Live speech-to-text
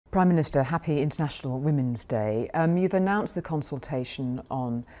Prime Minister, happy International Women's Day. You've announced the consultation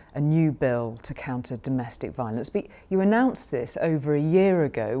on a new bill to counter domestic violence, but you announced this over a year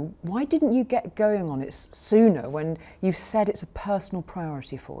ago. Why didn't you get going on it sooner when you've said it's a personal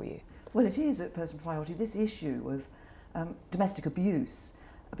priority for you? Well, it is a personal priority, this issue of domestic abuse,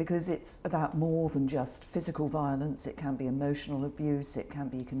 because it's about more than just physical violence. It can be emotional abuse, it can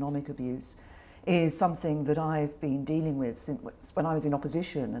be economic abuse. Is something that I've been dealing with since when I was in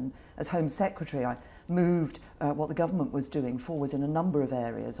opposition, and as Home Secretary I moved what the government was doing forward in a number of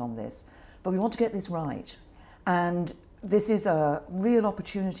areas on this. But we want to get this right, and this is a real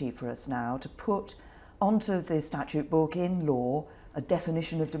opportunity for us now to put onto the statute book in law a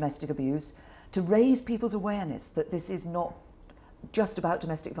definition of domestic abuse, to raise people's awareness that this is not just about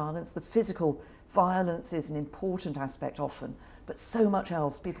domestic violence. The physical violence is an important aspect often, but so much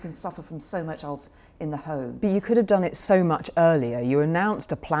else. People can suffer from so much else in the home. But you could have done it so much earlier. You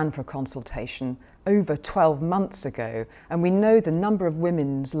announced a plan for consultation over 12 months ago, and we know the number of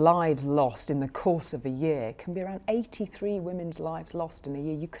women's lives lost in the course of a year can be around 83 women's lives lost in a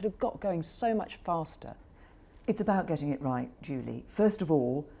year. You could have got going so much faster. It's about getting it right, Julie. First of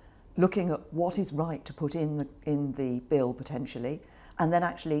all, looking at what is right to put in the bill potentially, and then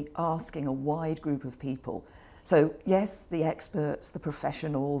actually asking a wide group of people. So yes, the experts, the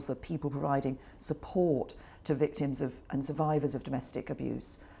professionals, the people providing support to victims of and survivors of domestic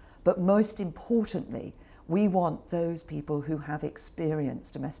abuse. But most importantly, we want those people who have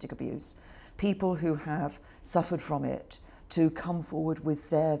experienced domestic abuse, people who have suffered from it, to come forward with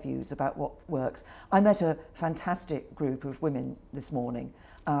their views about what works. I met a fantastic group of women this morning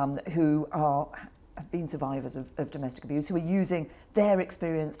who have been survivors of domestic abuse, who are using their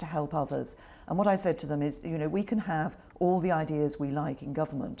experience to help others. And what I said to them is, you know, we can have all the ideas we like in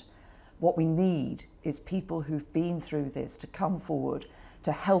government. What we need is people who've been through this to come forward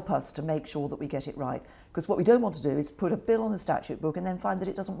to help us to make sure that we get it right. Because what we don't want to do is put a bill on the statute book and then find that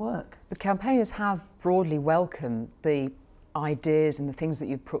it doesn't work. The campaigners have broadly welcomed the ideas and the things that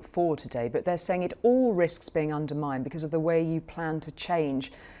you've put forward today, but they're saying it all risks being undermined because of the way you plan to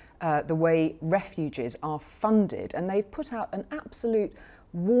change the way refuges are funded. And they've put out an absolute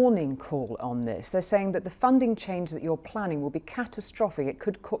warning call on this. They're saying that the funding change that you're planning will be catastrophic. It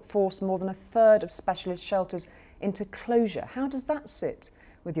could force more than a third of specialist shelters into closure. How does that sit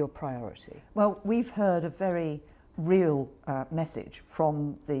with your priority? Well, we've heard a very real message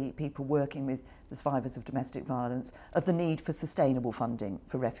from the people working with the survivors of domestic violence of the need for sustainable funding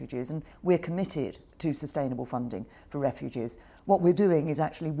for refugees, and we're committed to sustainable funding for refugees. What we're doing is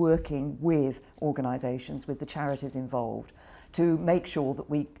actually working with organisations, with the charities involved, to make sure that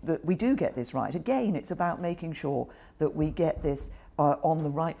we do get this right. Again, it's about making sure that we get this on the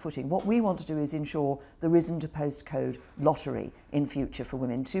right footing. What we want to do is ensure there isn't a postcode lottery in future for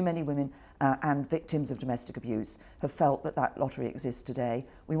women. Too many women and victims of domestic abuse have felt that that lottery exists today.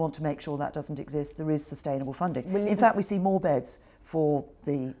 We want to make sure that doesn't exist. There is sustainable funding. In fact, we see more beds for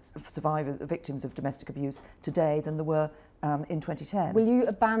the survivors, the victims of domestic abuse today than there were in 2010. Will you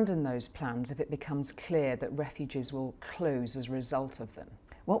abandon those plans if it becomes clear that refuges will close as a result of them?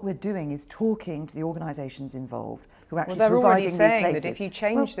 What we're doing is talking to the organisations involved who are actually providing these places. Well, they're already saying that if you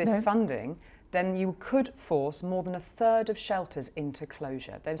change this funding, then you could force more than a third of shelters into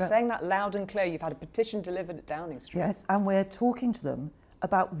closure. They're saying that loud and clear. You've had a petition delivered at Downing Street. Yes, and we're talking to them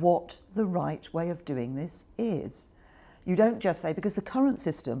about what the right way of doing this is. You don't just say, because the current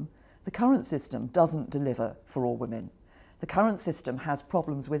system doesn't deliver for all women. The current system has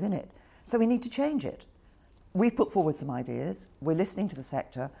problems within it, so we need to change it. We've put forward some ideas, we're listening to the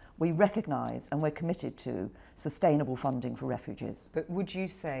sector, we recognise and we're committed to sustainable funding for refuges. But would you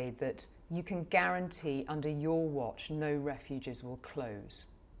say that you can guarantee under your watch no refuges will close?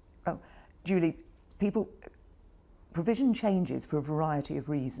 Oh, Julie, provision changes for a variety of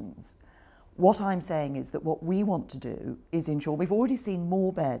reasons. What I'm saying is that what we want to do is ensure, we've already seen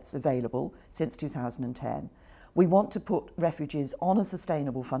more beds available since 2010. We want to put refuges on a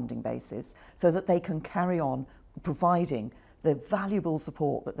sustainable funding basis so that they can carry on providing the valuable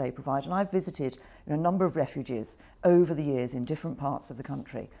support that they provide. And I've visited a number of refuges over the years in different parts of the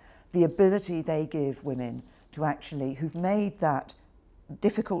country. The ability they give women to actually, who've made that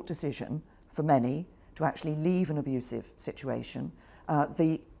difficult decision for many, to actually leave an abusive situation,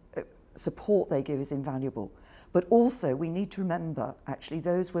 the support they give is invaluable. But also we need to remember actually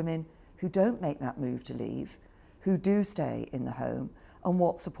those women who don't make that move to leave, who do stay in the home, and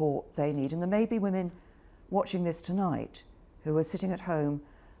what support they need. And there may be women watching this tonight who are sitting at home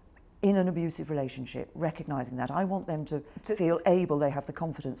in an abusive relationship, recognising that. I want them to feel able, they have the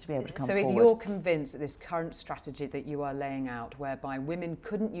confidence to be able to come forward. So if you're convinced that this current strategy that you are laying out, whereby women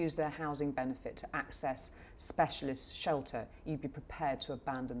couldn't use their housing benefit to access specialist shelter, you'd be prepared to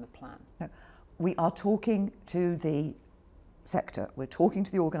abandon the plan? No, we are talking to the sector, we're talking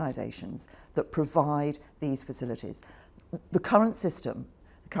to the organisations that provide these facilities. The current system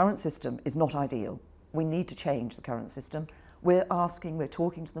is not ideal. We need to change the current system. We're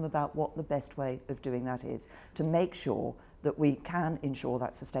talking to them about what the best way of doing that is, to make sure that we can ensure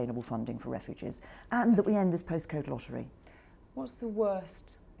that sustainable funding for refugees and that we end this postcode lottery. What's the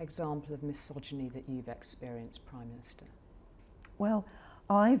worst example of misogyny that you've experienced, Prime Minister? Well,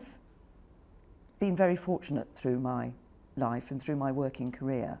 I've been very fortunate through my life and through my working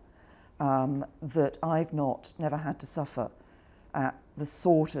career that I've never had to suffer the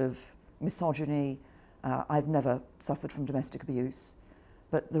sort of misogyny. I've never suffered from domestic abuse,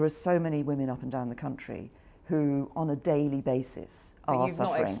 but there are so many women up and down the country who on a daily basis are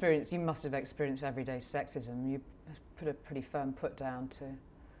suffering. You must have experienced everyday sexism. You put a pretty firm put down to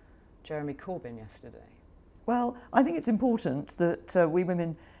Jeremy Corbyn yesterday. Well, I think it's important that we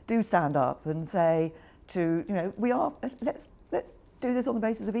women do stand up and say let's do this on the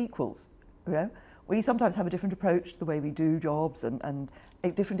basis of equals. You know, we sometimes have a different approach to the way we do jobs and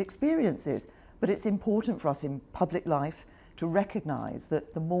different experiences. But it's important for us in public life to recognise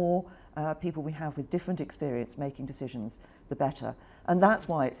that the more people we have with different experience making decisions, the better. And that's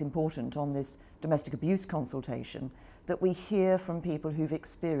why it's important on this domestic abuse consultation that we hear from people who've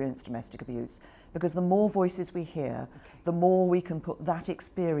experienced domestic abuse. Because the more voices we hear, the more we can put that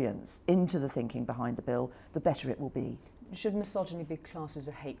experience into the thinking behind the bill, the better it will be. Should misogyny be classed as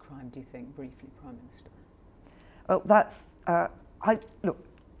a hate crime, do you think, briefly, Prime Minister? Well, that's...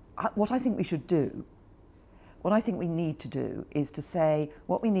 what I think we should do, what I think we need to do is to say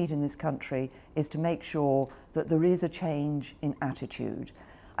what we need in this country is to make sure that there is a change in attitude.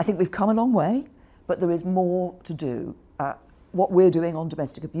 I think we've come a long way, but there is more to do. What we're doing on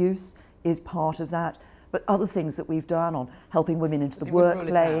domestic abuse is part of that, but other things that we've done on helping women into the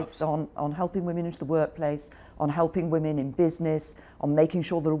workplace, on helping women into the workplace, on helping women in business, on making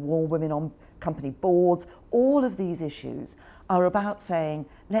sure there are more women on company boards, all of these issues are about saying,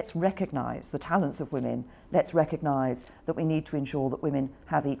 let's recognise the talents of women, let's recognise that we need to ensure that women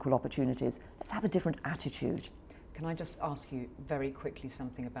have equal opportunities, let's have a different attitude. Can I just ask you very quickly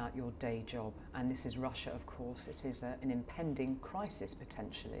something about your day job? And this is Russia, of course. It is an impending crisis,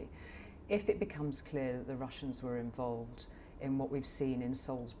 potentially. If it becomes clear that the Russians were involved in what we've seen in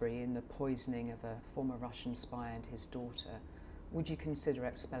Salisbury, in the poisoning of a former Russian spy and his daughter, would you consider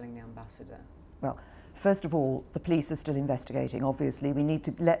expelling the ambassador? Well, first of all, the police are still investigating. Obviously, we need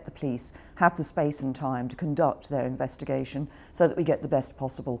to let the police have the space and time to conduct their investigation so that we get the best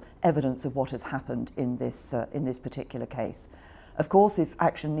possible evidence of what has happened in this particular case. Of course, if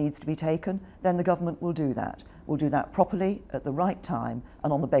action needs to be taken, then the government will do that. We'll do that properly, at the right time,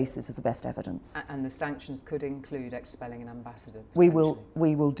 and on the basis of the best evidence. And the sanctions could include expelling an ambassador, We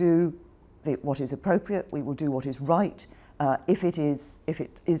will do what is appropriate, we will do what is right, if it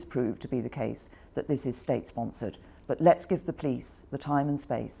is proved to be the case that this is state-sponsored. But let's give the police the time and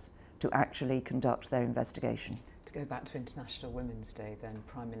space to actually conduct their investigation. To go back to International Women's Day then,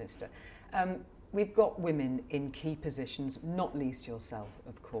 Prime Minister, we've got women in key positions, not least yourself,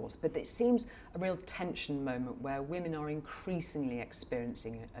 of course, but it seems a real tension moment where women are increasingly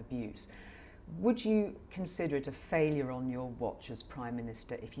experiencing abuse. Would you consider it a failure on your watch as Prime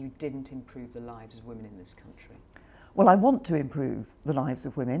Minister if you didn't improve the lives of women in this country? Well, I want to improve the lives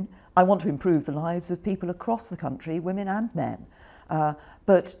of women. I want to improve the lives of people across the country, women and men.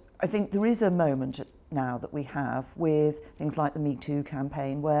 But I think there is a moment now that we have with things like the Me Too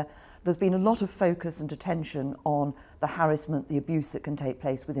campaign where there's been a lot of focus and attention on the harassment, the abuse that can take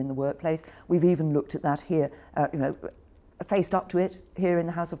place within the workplace. We've even looked at that here, faced up to it here in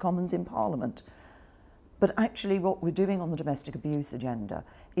the House of Commons in Parliament. But actually what we're doing on the domestic abuse agenda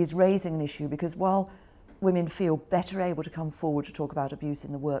is raising an issue because while women feel better able to come forward to talk about abuse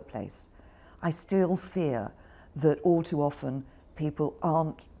in the workplace, I still fear that all too often people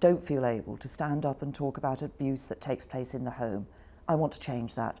don't feel able to stand up and talk about abuse that takes place in the home. I want to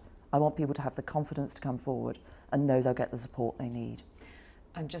change that. I want people to have the confidence to come forward and know they'll get the support they need.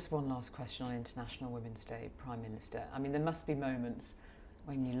 And just one last question on International Women's Day, Prime Minister. I mean, there must be moments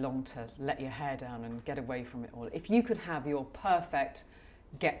when you long to let your hair down and get away from it all. If you could have your perfect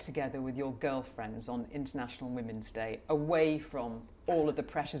get-together with your girlfriends on International Women's Day, away from all of the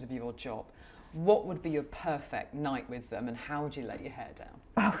pressures of your job, what would be your perfect night with them, and how would you let your hair down?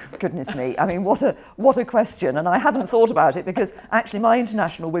 Oh, goodness me. I mean, what a question. And I hadn't thought about it, because actually my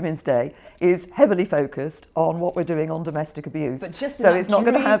International Women's Day is heavily focused on what we're doing on domestic abuse. But just so it's not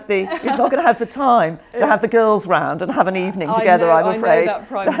going to have the time to have the girls round and have an evening together, I'm afraid. I know that,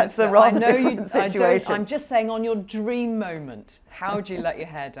 Prime That's Minister. a rather different situation. I'm just saying, on your dream moment, how would you let your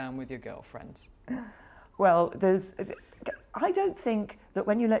hair down with your girlfriends? Well, I don't think that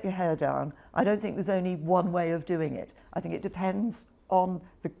when you let your hair down, I don't think there's only one way of doing it. I think it depends on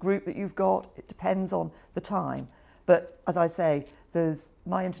the group that you've got, it depends on the time. But as I say,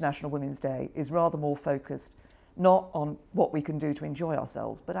 my International Women's Day is rather more focused not on what we can do to enjoy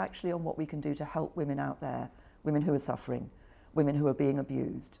ourselves, but actually on what we can do to help women out there, women who are suffering, women who are being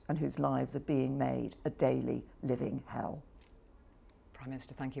abused and whose lives are being made a daily living hell. Prime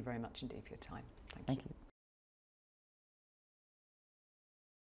Minister, thank you very much indeed for your time. Thank you.